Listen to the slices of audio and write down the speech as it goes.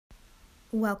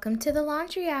Welcome to the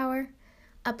Laundry Hour,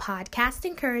 a podcast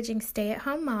encouraging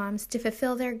stay-at-home moms to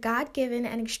fulfill their God-given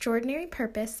and extraordinary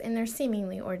purpose in their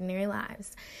seemingly ordinary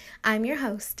lives. I'm your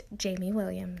host, Jamie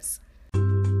Williams.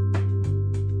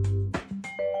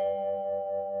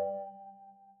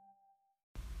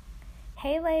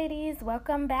 Hey ladies,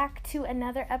 welcome back to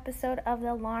another episode of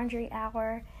the Laundry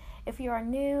Hour. If you are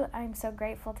new, I'm so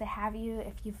grateful to have you.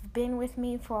 If you've been with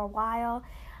me for a while,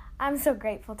 I'm so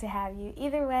grateful to have you.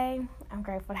 Either way, I'm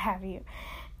grateful to have you.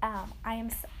 I am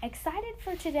excited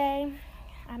for today.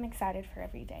 I'm excited for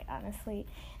every day, honestly,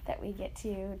 that we get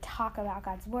to talk about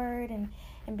God's Word and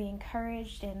be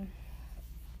encouraged and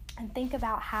think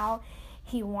about how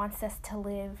He wants us to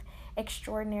live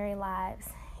extraordinary lives,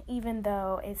 even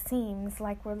though it seems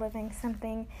like we're living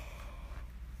something,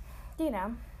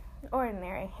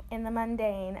 ordinary in the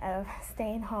mundane of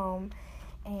staying home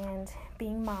and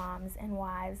being moms and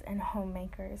wives and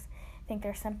homemakers. I think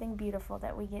there's something beautiful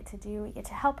that we get to do. We get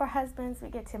to help our husbands, we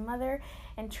get to mother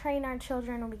and train our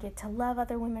children, and we get to love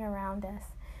other women around us.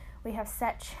 We have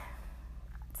such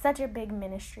a big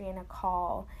ministry and a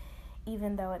call,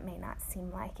 even though it may not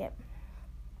seem like it.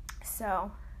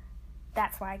 So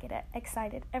that's why I get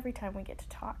excited every time we get to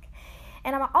talk.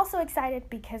 And I'm also excited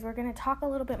because we're going to talk a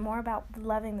little bit more about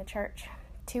loving the church.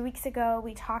 2 weeks ago,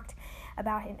 we talked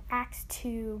about in Acts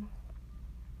 2,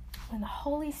 when the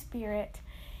Holy Spirit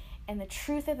and the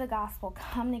truth of the gospel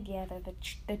come together,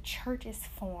 the church is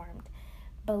formed.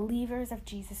 Believers of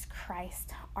Jesus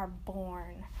Christ are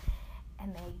born,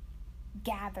 and they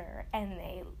gather, and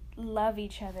they love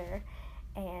each other.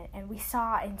 And we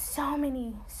saw in so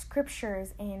many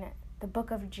scriptures in the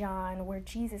book of John where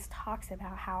Jesus talks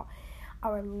about how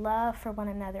our love for one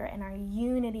another and our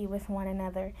unity with one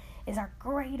another is our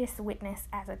greatest witness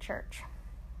as a church.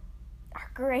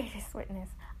 Our greatest witness.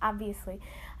 Obviously,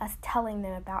 us telling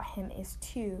them about Him is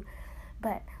too.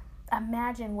 But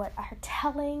imagine what our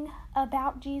telling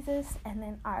about Jesus and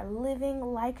then our living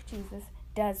like Jesus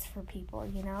does for people,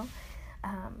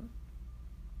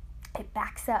 It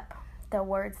backs up the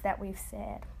words that we've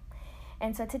said.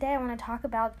 And so today I want to talk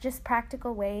about just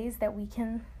practical ways that we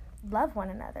can love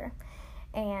one another.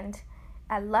 And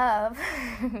I love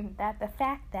that the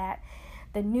fact that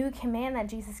the new command that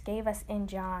Jesus gave us in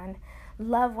John,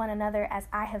 love one another as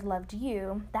I have loved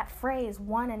you, that phrase,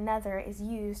 one another, is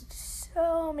used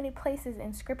so many places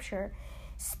in Scripture,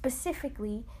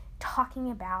 specifically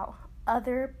talking about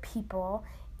other people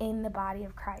in the body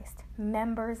of Christ,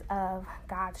 members of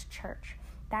God's church.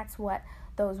 That's what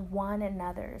those one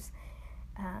another's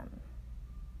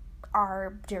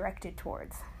are directed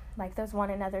towards. Like, those one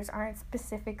another's aren't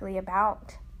specifically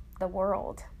about the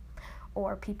world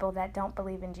or people that don't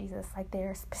believe in Jesus. Like,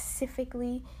 they're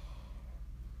specifically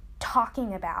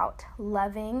talking about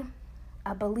loving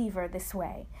a believer this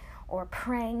way, or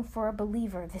praying for a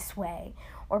believer this way,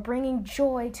 or bringing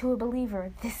joy to a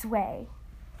believer this way.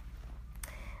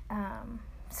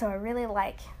 So I really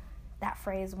like that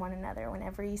phrase, one another.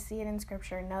 Whenever you see it in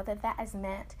Scripture, know that that is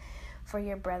meant for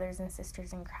your brothers and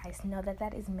sisters in Christ. Know that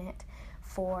that is meant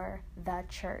for the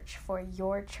church, for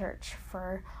your church,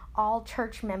 for all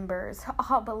church members,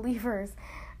 all believers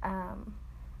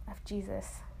of Jesus.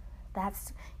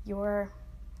 That's your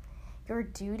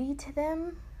duty to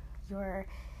them, your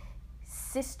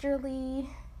sisterly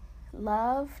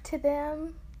love to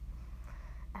them,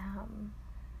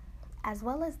 as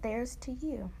well as theirs to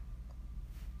you.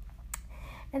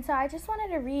 And so I just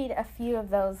wanted to read a few of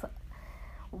those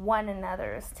one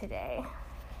another's today.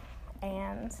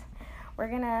 And we're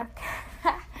going to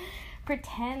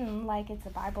pretend like it's a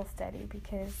Bible study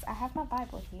because I have my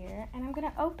Bible here and I'm going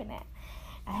to open it.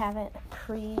 I haven't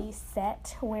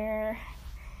preset where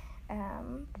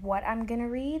what I'm going to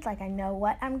read. Like, I know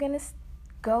what I'm going to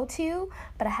go to,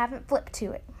 but I haven't flipped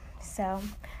to it. So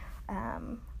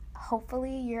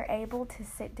hopefully you're able to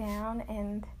sit down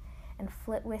and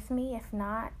flip with me. If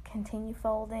not, continue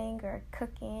folding or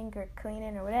cooking or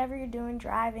cleaning or whatever you're doing,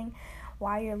 driving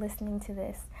while you're listening to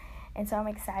this. And so I'm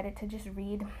excited to just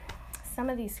read some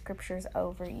of these scriptures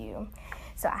over you.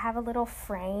 So I have a little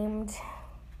framed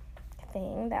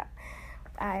thing that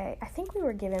I think we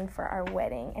were given for our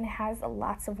wedding, and it has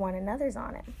lots of one another's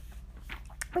on it,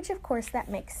 which of course that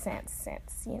makes sense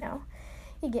since,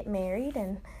 you get married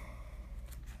and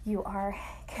you are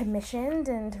commissioned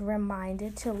and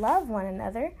reminded to love one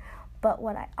another. But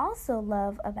what I also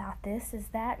love about this is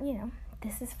that,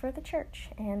 this is for the church.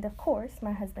 And of course,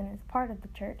 my husband is part of the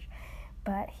church,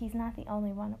 but he's not the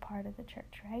only one a part of the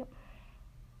church, right?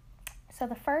 So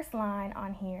the first line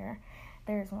on here,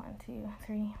 there's 1, 2,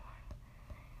 3,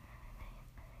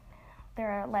 there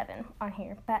are 11 on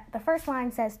here. But the first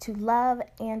line says to love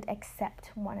and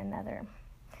accept one another.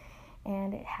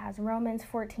 And it has Romans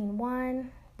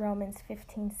 14:1, Romans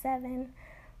 15:7,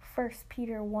 1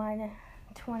 Peter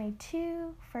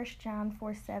 1:22, 1 John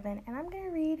 4:7. And I'm going to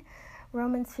read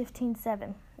Romans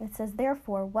 15:7. It says,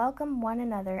 therefore, welcome one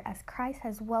another as Christ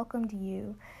has welcomed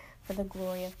you for the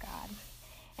glory of God.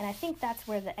 And I think that's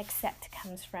where the accept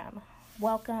comes from.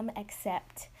 Welcome,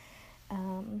 accept.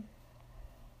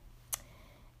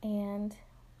 And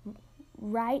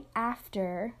right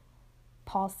after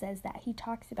Paul says that, he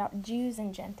talks about Jews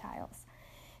and Gentiles.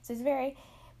 So it's very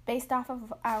based off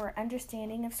of our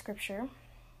understanding of Scripture.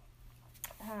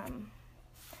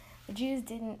 The Jews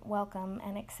didn't welcome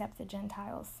and accept the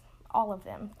Gentiles. All of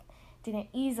them didn't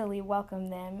easily welcome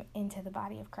them into the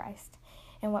body of Christ.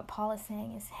 And what Paul is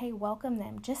saying is, hey, welcome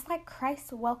them. Just like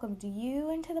Christ welcomed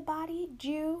you into the body,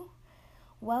 Jew,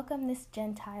 welcome this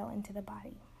Gentile into the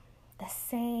body. The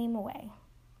same way,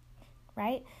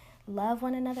 right? Love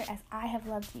one another as I have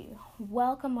loved you.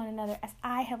 Welcome one another as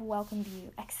I have welcomed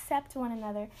you. Accept one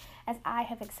another as I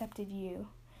have accepted you.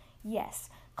 Yes,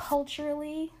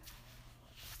 culturally,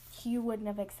 you wouldn't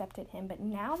have accepted him. But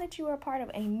now that you are part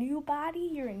of a new body,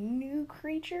 you're a new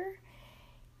creature,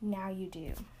 now you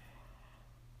do.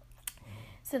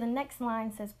 So the next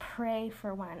line says, pray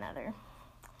for one another.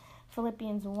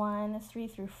 Philippians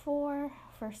 1:3-4,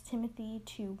 1 Timothy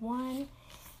 2:1,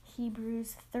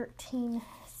 Hebrews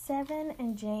 13:7,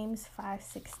 and James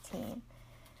 5:16.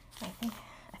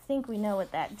 I think we know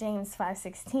what that James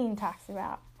 5:16 talks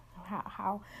about.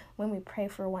 How when we pray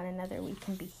for one another, we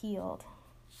can be healed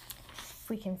if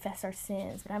we confess our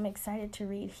sins. But I'm excited to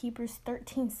read Hebrews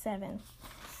 13:7.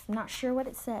 I'm not sure what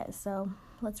it says, so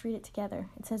let's read it together.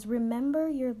 It says, remember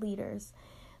your leaders,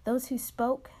 those who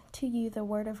spoke to you the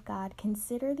word of God.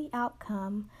 Consider the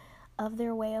outcome of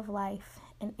their way of life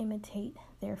and imitate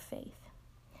their faith.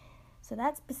 So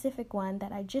that specific one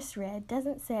that I just read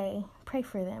doesn't say pray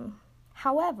for them.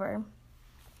 However,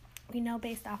 we know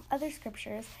based off other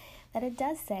scriptures that it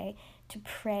does say to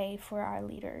pray for our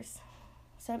leaders.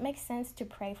 So it makes sense to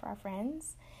pray for our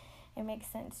friends. It makes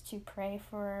sense to pray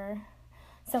for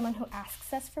someone who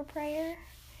asks us for prayer,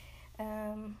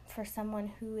 for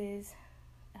someone who is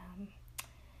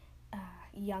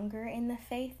younger in the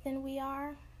faith than we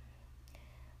are.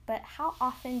 But how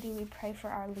often do we pray for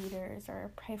our leaders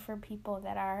or pray for people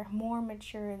that are more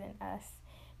mature than us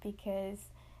because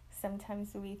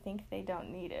sometimes we think they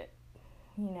don't need it?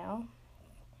 You know,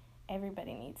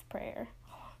 everybody needs prayer.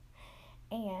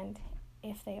 And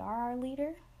if they are our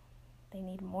leader, they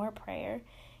need more prayer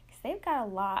because they've got a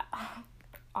lot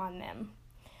on them,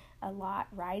 a lot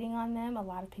riding on them, a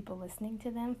lot of people listening to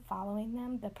them, following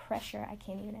them. The pressure, I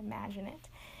can't even imagine it.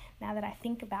 Now that I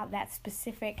think about that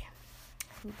specific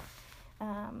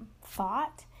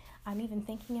thought, I'm even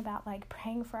thinking about like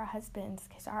praying for our husbands,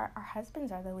 because our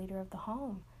husbands are the leader of the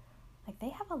home. Like they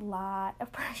have a lot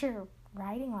of pressure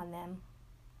riding on them,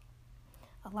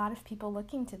 a lot of people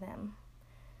looking to them.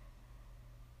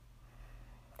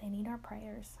 They need our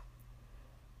prayers.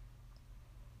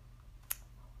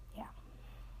 Yeah.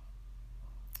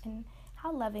 And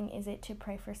how loving is it to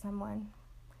pray for someone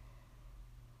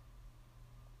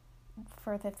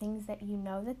for the things that you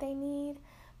know that they need,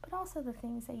 but also the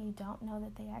things that you don't know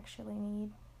that they actually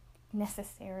need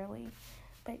necessarily,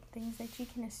 but things that you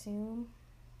can assume,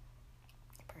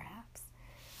 perhaps.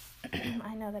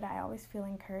 I know that I always feel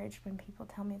encouraged when people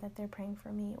tell me that they're praying for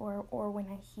me, or when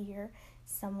I hear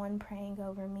someone praying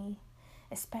over me,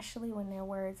 especially when their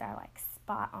words are like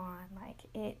spot on. Like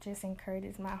it just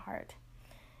encourages my heart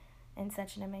in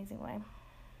such an amazing way.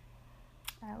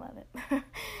 I love it.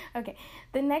 Okay,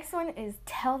 the next one is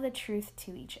tell the truth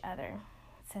to each other.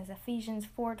 It says Ephesians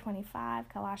 4:25,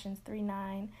 Colossians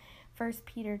 3:9, 1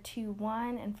 Peter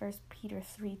 2:1, and 1 Peter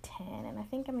 3:10. And I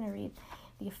think I'm going to read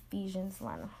the Ephesians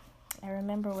one. I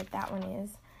remember what that one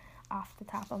is off the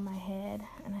top of my head,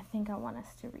 and I think I want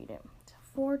us to read it.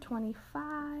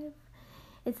 4:25,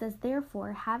 it says,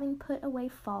 therefore, having put away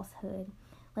falsehood,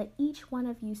 let each one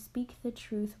of you speak the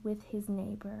truth with his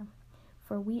neighbor,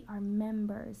 for we are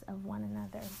members of one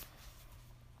another.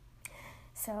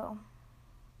 So,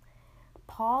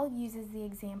 Paul uses the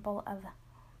example of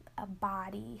a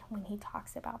body when he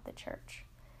talks about the church,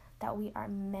 that we are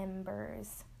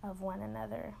members of one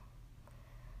another.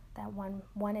 That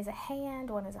one is a hand,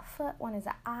 one is a foot, one is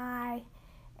an eye,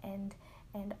 and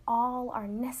all are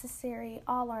necessary,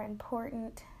 all are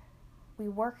important. We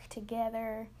work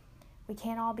together. We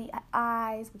can't all be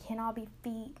eyes, we can't all be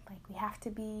feet. Like we have to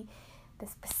be the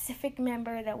specific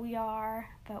member that we are,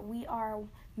 but we are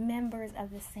members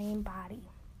of the same body.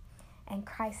 And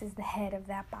Christ is the head of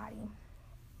that body.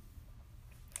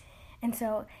 And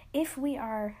so if we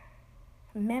are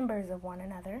members of one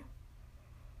another,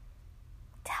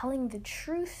 telling the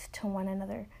truth to one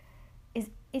another is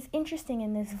interesting.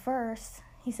 In this verse,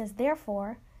 he says,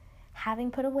 therefore,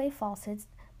 having put away falsehoods,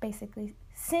 basically,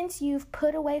 since you've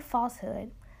put away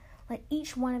falsehood, let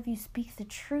each one of you speak the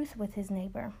truth with his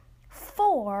neighbor.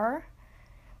 For,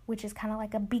 which is kind of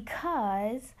like a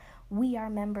because, we are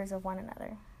members of one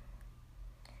another.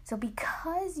 So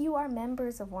because you are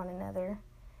members of one another,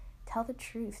 tell the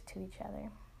truth to each other.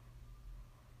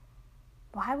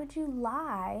 Why would you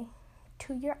lie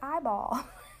to your eyeball?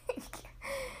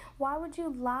 Why would you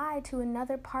lie to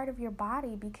another part of your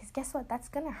body? Because guess what? That's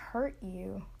going to hurt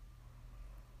you.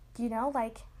 You know,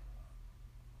 like,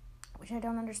 which I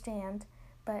don't understand,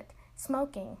 but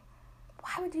smoking.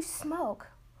 Why would you smoke?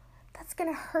 That's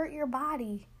going to hurt your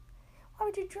body. Why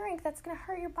would you drink? That's going to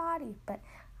hurt your body. But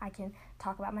I can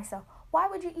talk about myself. Why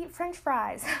would you eat French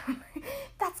fries?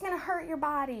 That's going to hurt your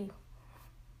body.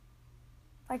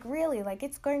 Like, really, like,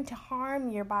 it's going to harm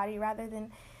your body rather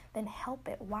than help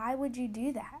it. Why would you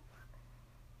do that?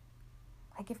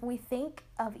 Like, if we think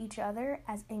of each other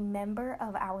as a member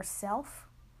of ourself,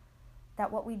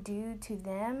 that what we do to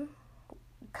them,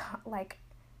 like,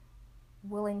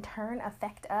 will in turn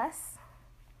affect us,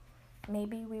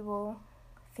 maybe we will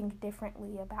think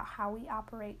differently about how we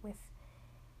operate with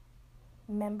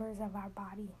members of our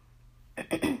body.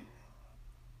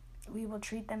 We will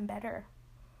treat them better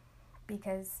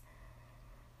because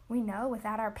we know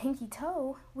without our pinky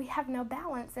toe, we have no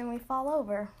balance and we fall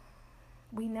over.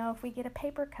 We know if we get a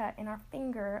paper cut in our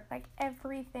finger, like,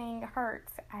 everything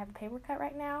hurts. I have a paper cut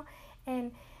right now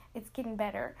and it's getting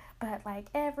better, but like,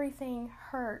 everything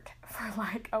hurt for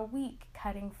like a week,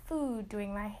 cutting food,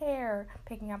 doing my hair,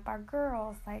 picking up our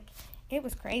girls. Like, it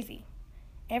was crazy.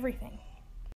 Everything.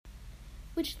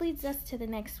 Which leads us to the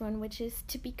next one, which is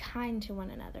to be kind to one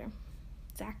another.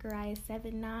 Zechariah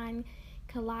 7:9,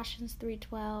 Colossians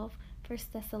 3:12, 1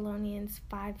 Thessalonians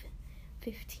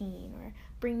 5:15, or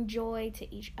bring joy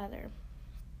to each other.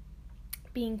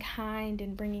 Being kind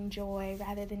and bringing joy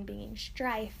rather than being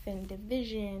strife and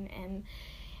division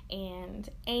and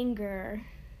anger.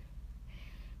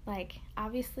 Like,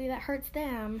 obviously that hurts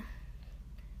them,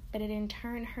 but it in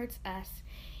turn hurts us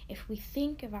if we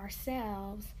think of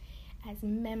ourselves as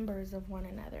members of one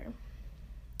another.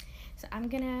 So I'm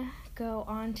going to go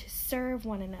on to serve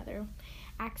one another.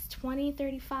 Acts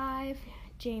 20:35,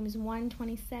 James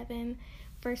 1:27,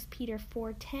 1 Peter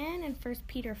 4:10, and 1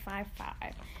 Peter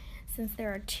 5:5. Since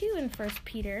there are two in 1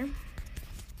 Peter,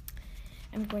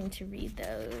 I'm going to read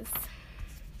those,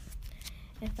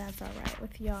 if that's all right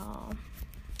with y'all.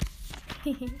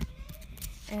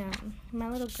 My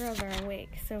little girls are awake,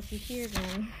 so if you hear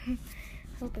them,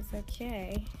 hope it's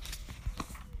okay.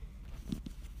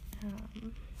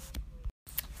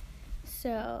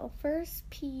 So 1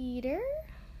 Peter,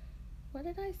 what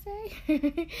did I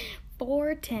say?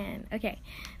 4:10. Okay,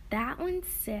 that one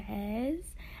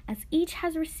says, as each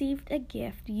has received a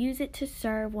gift, use it to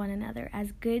serve one another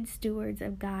as good stewards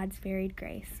of God's varied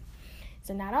grace.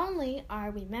 So not only are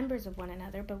we members of one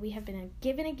another, but we have been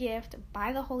given a gift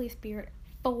by the Holy Spirit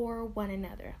for one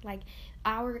another. Like,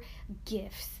 our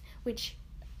gifts, which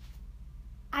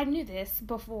I knew this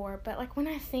before, but like, when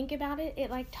I think about it, it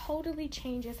like totally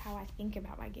changes how I think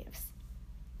about my gifts.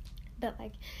 But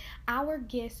like, our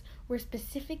gifts were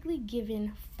specifically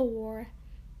given for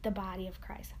the body of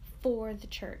Christ, for the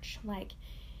church. Like,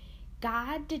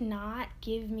 God did not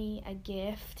give me a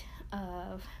gift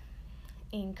of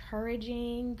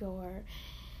encouraging or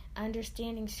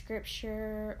understanding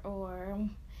scripture or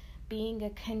being a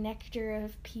connector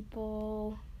of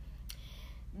people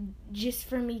just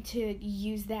for me to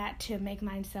use that to make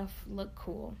myself look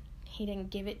cool. He didn't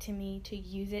give it to me to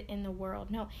use it in the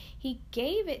world. No, he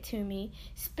gave it to me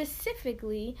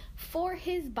specifically for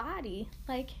his body.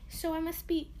 Like, so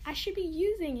I should be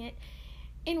using it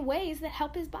in ways that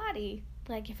help his body.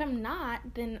 Like, if I'm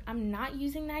not, then I'm not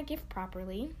using that gift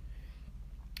properly,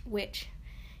 which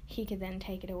he could then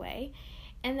take it away.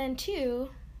 And then 2,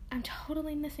 I'm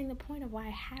totally missing the point of why I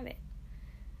have it.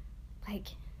 Like,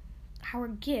 our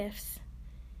gifts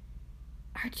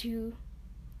are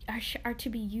to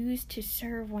be used to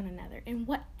serve one another. And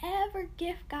whatever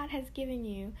gift God has given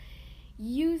you,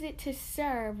 use it to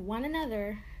serve one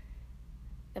another,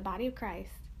 the body of Christ,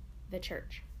 the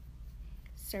church.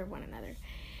 Serve one another.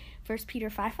 1 Peter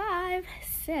 5:5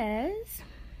 says,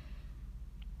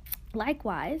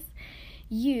 likewise,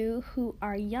 you who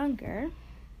are younger,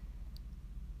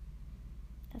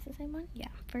 that's the same one? Yeah,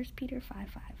 1 Peter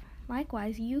 5:5.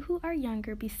 Likewise, you who are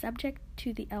younger, be subject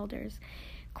to the elders.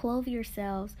 Clothe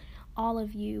yourselves all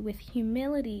of you with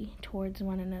humility towards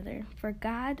one another. For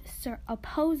God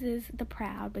opposes the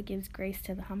proud, but gives grace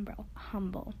to the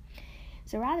humble.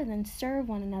 So rather than serve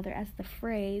one another as the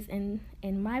phrase, in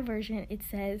my version it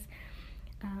says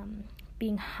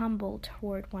being humble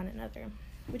toward one another,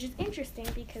 which is interesting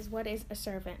because what is a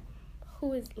servant?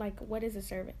 What is a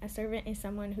servant? A servant is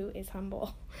someone who is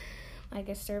humble. Like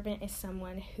a servant is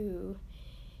someone who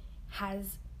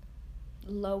has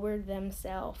lowered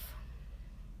themselves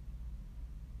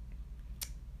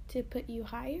to put you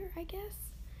higher, I guess.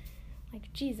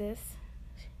 Like Jesus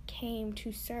came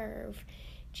to serve.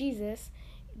 Jesus,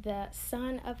 the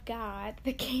Son of God,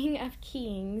 the King of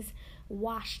Kings,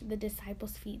 washed the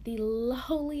disciples' feet. The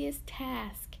lowliest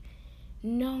task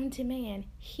known to man,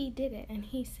 he did it. And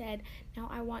he said, now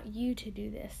I want you to do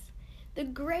this. The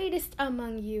greatest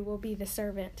among you will be the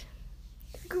servant.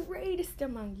 The greatest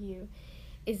among you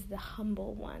is the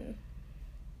humble one.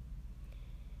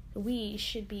 We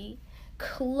should be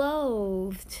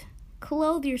clothed.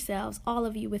 Clothe yourselves, all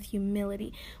of you, with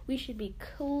humility. We should be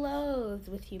clothed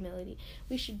with humility.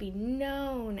 We should be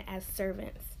known as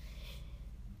servants.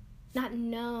 Not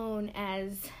known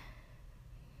as,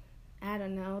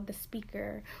 the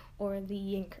speaker or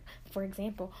for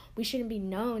example, we shouldn't be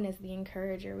known as the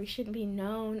encourager. We shouldn't be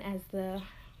known as the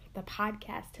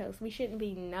podcast host. We shouldn't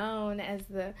be known as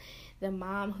the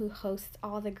mom who hosts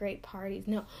all the great parties.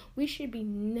 No, we should be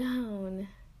known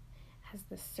as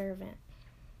the servant.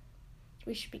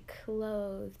 We should be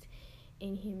clothed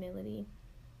in humility.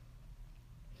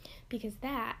 Because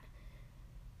that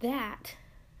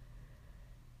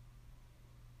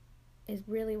is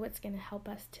really what's going to help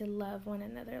us to love one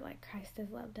another like Christ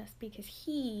has loved us, because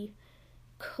he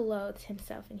clothed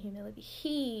himself in humility.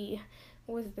 He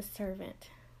was the servant.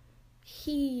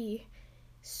 He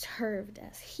served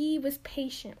us. He was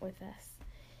patient with us.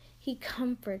 He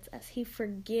comforts us. He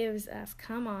forgives us.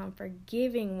 Come on,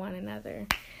 forgiving one another.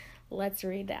 Let's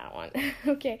read that one.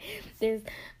 Okay, there's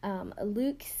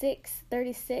Luke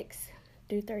 6:36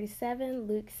 through 37,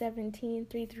 Luke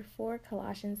 17:3 through 4,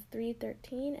 Colossians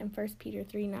 3:13, and 1 Peter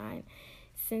 3:9.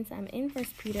 Since I'm in 1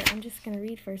 Peter, I'm just going to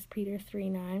read 1 Peter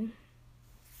 3:9.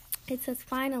 It says,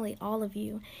 finally, all of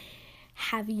you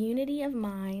have unity of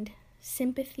mind,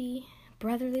 sympathy,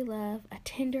 brotherly love, a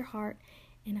tender heart,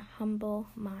 and a humble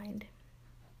mind.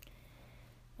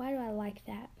 Why do I like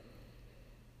that?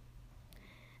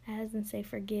 It doesn't say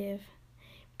forgive,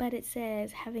 but it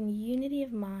says having unity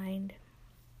of mind.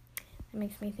 It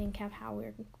makes me think of how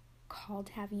we're called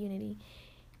to have unity,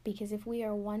 because if we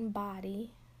are one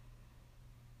body,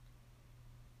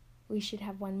 we should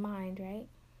have one mind, right?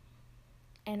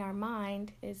 And our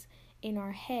mind is in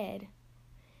our head,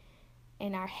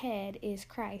 and our head is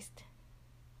Christ.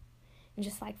 And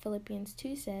just like Philippians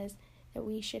 2 says, that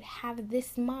we should have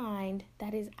this mind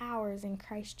that is ours in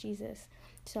Christ Jesus.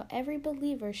 So every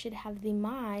believer should have the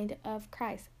mind of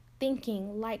Christ,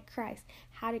 thinking like Christ.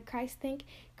 How did Christ think?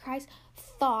 Christ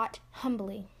thought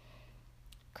humbly.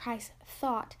 Christ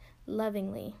thought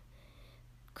lovingly.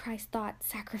 Christ thought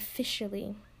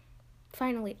sacrificially.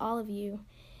 Finally, all of you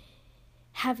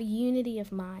have unity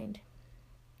of mind,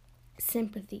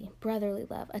 sympathy, brotherly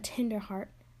love, a tender heart,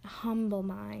 a humble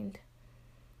mind.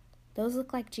 Those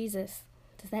look like Jesus.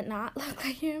 Does that not look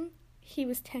like him? He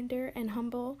was tender and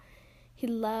humble. He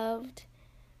loved.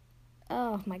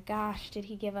 Oh my gosh, did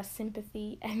he give us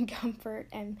sympathy and comfort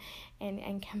and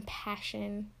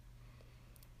compassion?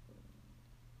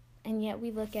 And yet we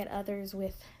look at others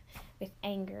with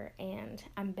anger and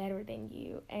I'm better than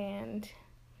you and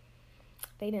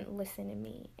they didn't listen to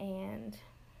me and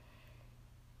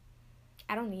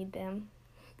I don't need them.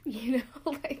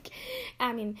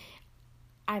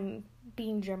 I'm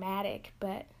being dramatic,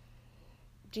 but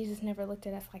Jesus never looked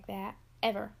at us like that,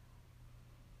 ever.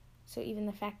 So even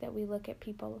the fact that we look at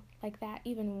people like that,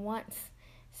 even once,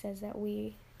 says that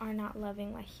we are not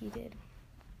loving like he did.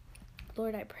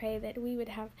 Lord, I pray that we would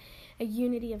have a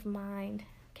unity of mind,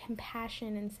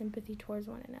 compassion and sympathy towards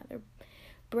one another,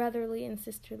 brotherly and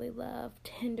sisterly love,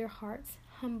 tender hearts,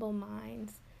 humble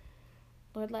minds.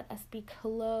 Lord, let us be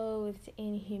clothed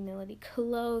in humility,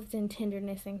 clothed in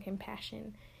tenderness and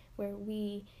compassion, where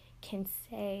we can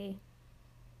say,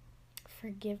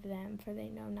 forgive them, for they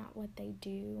know not what they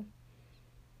do.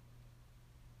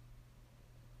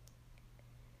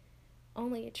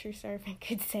 Only a true servant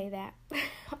could say that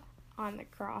on the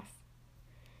cross,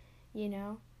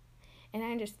 And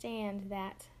I understand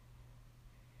that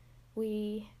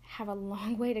we have a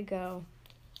long way to go.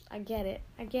 I get it,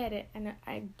 and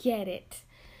I get it.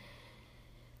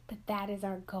 But that is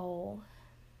our goal.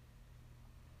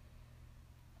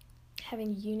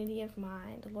 Having unity of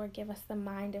mind. Lord, give us the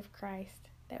mind of Christ,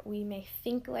 that we may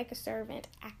think like a servant,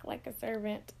 act like a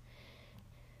servant,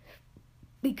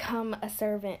 become a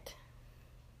servant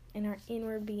in our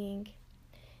inward being.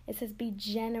 It says, be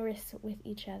generous with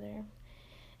each other.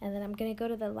 And then I'm going to go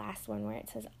to the last one where it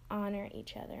says, honor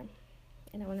each other.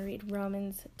 And I want to read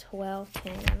Romans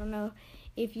 12:10. I don't know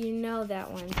if you know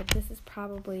that one, but this is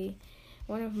probably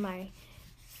one of my,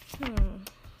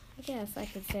 I guess I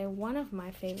could say one of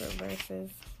my favorite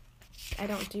verses. I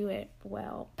don't do it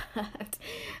well, but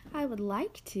I would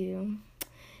like to.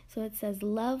 So it says,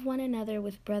 love one another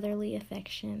with brotherly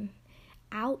affection.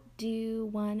 Outdo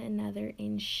one another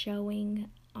in showing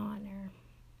honor.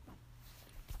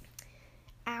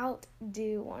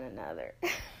 Outdo one another.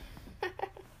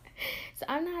 So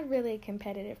I'm not really a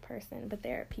competitive person, but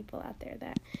there are people out there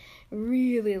that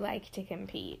really like to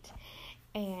compete.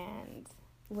 And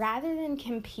rather than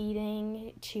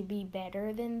competing to be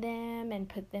better than them and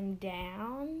put them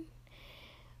down,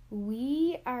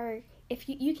 if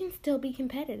you can still be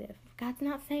competitive. God's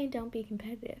not saying don't be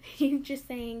competitive. He's just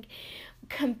saying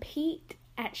compete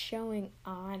at showing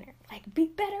honor. Like, be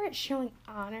better at showing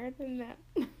honor than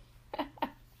them.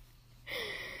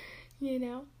 You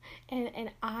know?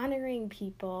 And honoring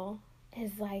people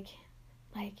is like,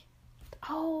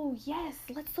 oh, yes,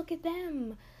 let's look at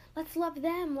them. Let's love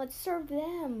them. Let's serve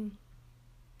them.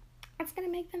 That's going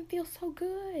to make them feel so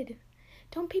good.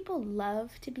 Don't people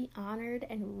love to be honored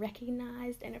and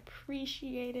recognized and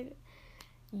appreciated?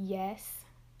 Yes,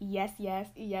 yes, yes,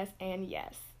 yes, and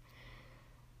yes.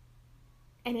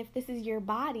 And if this is your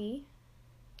body,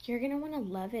 you're going to want to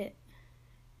love it.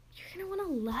 You're going to want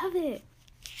to love it.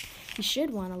 You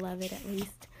should want to love it at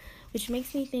least. Which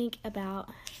makes me think about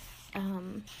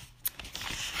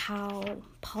how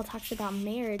Paul talks about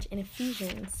marriage in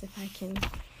Ephesians, if I can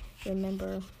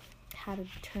remember how to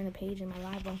turn a page in my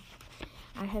Bible.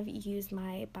 I have used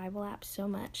my Bible app so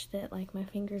much that, like, my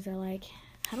fingers are like,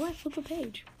 how do I flip a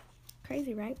page?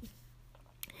 Crazy, right?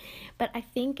 But I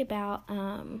think about,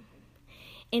 in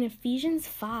Ephesians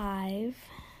 5,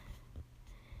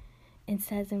 it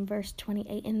says in verse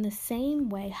 28, in the same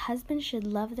way, husbands should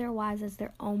love their wives as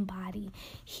their own body.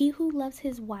 He who loves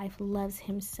his wife loves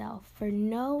himself. For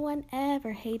no one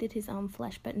ever hated his own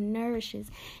flesh, but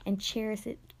nourishes and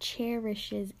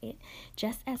cherishes it,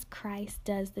 just as Christ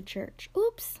does the church.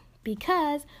 Oops,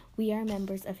 because we are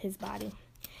members of his body.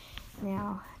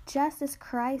 Now, just as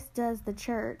Christ does the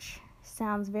church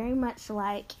sounds very much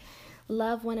like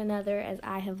love one another as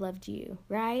I have loved you,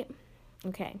 right?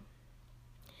 Okay.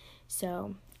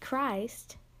 So,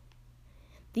 Christ,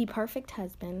 the perfect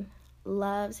husband,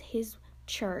 loves his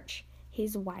church,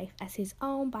 his wife, as his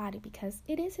own body, because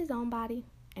it is his own body,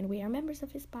 and we are members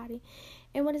of his body.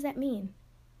 And what does that mean?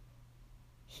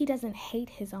 He doesn't hate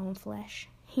his own flesh.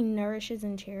 He nourishes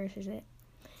and cherishes it.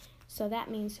 So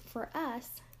that means for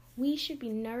us, we should be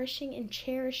nourishing and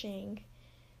cherishing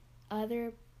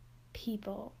other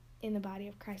people in the body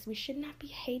of Christ. We should not be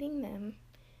hating them.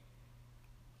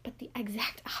 But the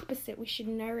exact opposite, we should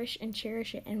nourish and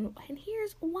cherish it. And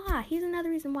here's why. Here's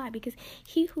another reason why. Because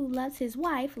he who loves his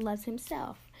wife loves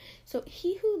himself. So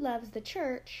he who loves the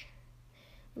church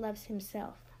loves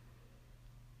himself.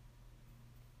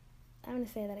 I'm going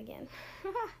to say that again.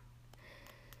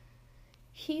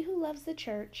 He who loves the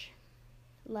church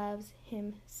loves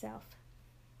himself.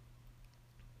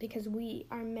 Because we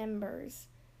are members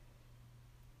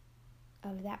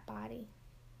of that body.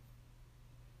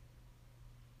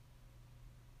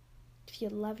 If you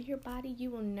love your body, you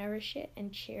will nourish it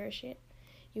and cherish it.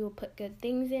 You will put good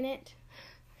things in it.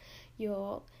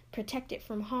 You'll protect it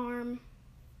from harm.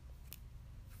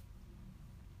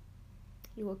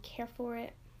 You will care for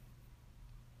it.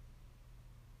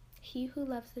 He who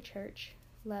loves the church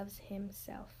loves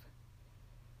himself.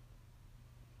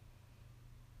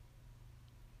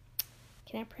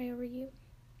 Can I pray over you?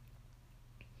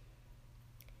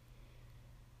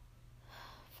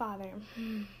 Father,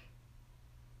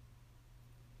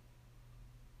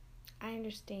 I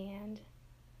understand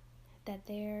that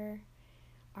there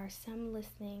are some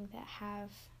listening that have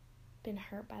been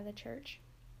hurt by the church.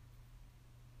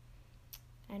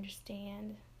 I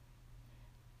understand.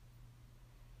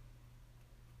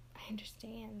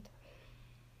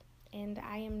 And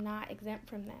I am not exempt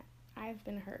from that. I've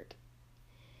been hurt.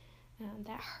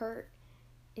 That hurt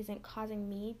isn't causing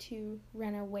me to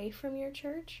run away from your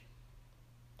church.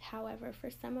 However,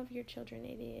 for some of your children,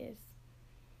 it is.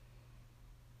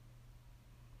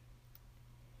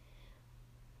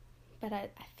 But I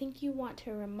think you want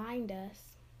to remind us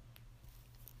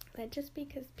that just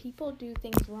because people do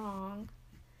things wrong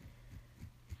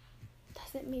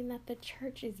doesn't mean that the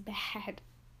church is bad.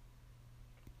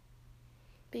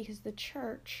 Because the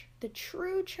church, the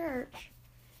true church,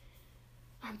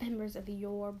 are members of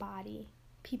your body.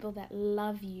 People that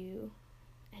love you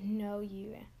and know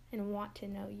you and want to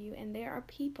know you. And there are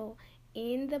people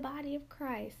in the body of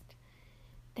Christ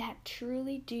that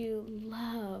truly do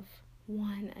love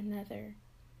one another,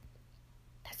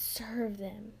 that serve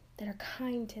them, that are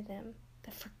kind to them,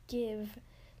 that forgive,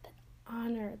 that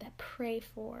honor, that pray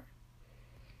for.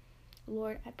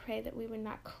 Lord, I pray that we would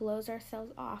not close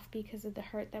ourselves off because of the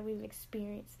hurt that we've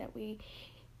experienced, that we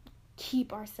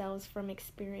keep ourselves from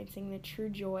experiencing the true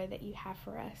joy that you have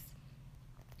for us.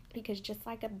 Because just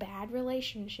like a bad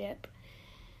relationship,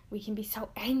 we can be so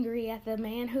angry at the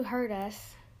man who hurt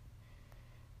us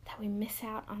that we miss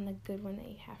out on the good one that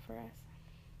you have for us.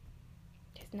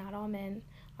 Because not all men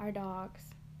are dogs,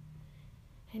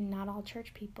 and not all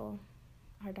church people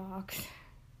are dogs.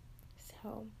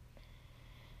 So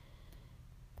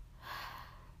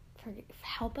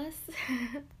help us,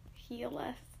 heal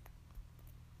us.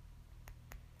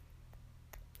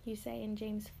 You say in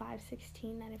James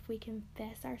 5:16 that if we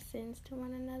confess our sins to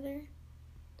one another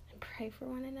and pray for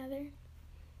one another,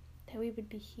 that we would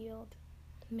be healed.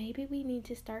 Maybe we need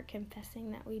to start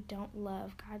confessing that we don't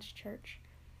love God's church.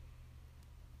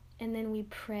 And then we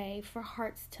pray for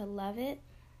hearts to love it,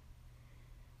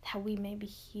 that we may be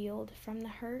healed from the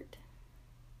hurt.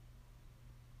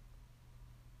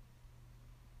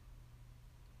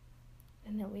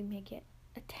 And that we may get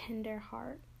a tender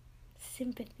heart,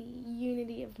 sympathy,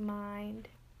 unity of mind,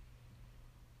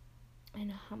 and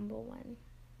a humble one.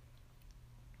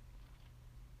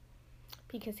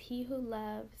 Because he who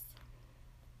loves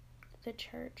the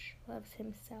church loves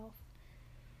himself.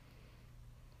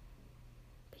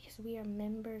 Because we are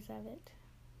members of it.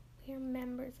 We are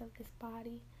members of this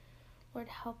body. Lord,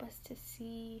 help us to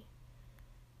see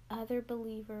other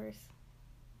believers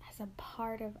as a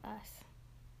part of us.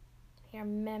 They are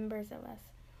members of us.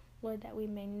 Lord, that we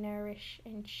may nourish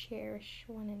and cherish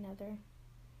one another.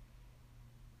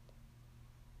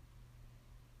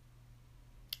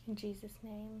 In Jesus'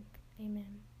 name,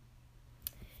 amen.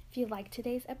 If you liked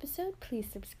today's episode, please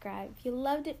subscribe. If you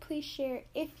loved it, please share it.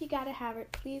 If you got to have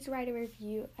it, please write a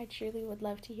review. I truly would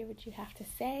love to hear what you have to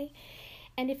say.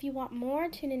 And if you want more,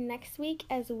 tune in next week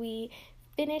as we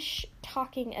finish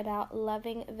talking about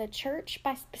loving the church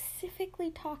by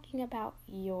specifically talking about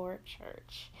your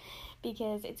church.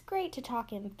 Because it's great to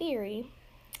talk in theory,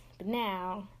 but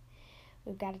now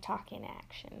we've got to talk in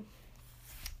action.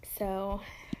 So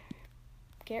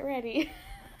get ready.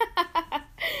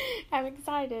 I'm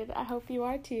excited. I hope you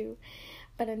are too.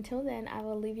 But until then, I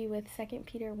will leave you with 2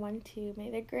 Peter 1:2. May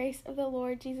the grace of the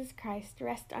Lord Jesus Christ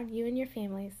rest on you and your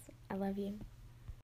families. I love you.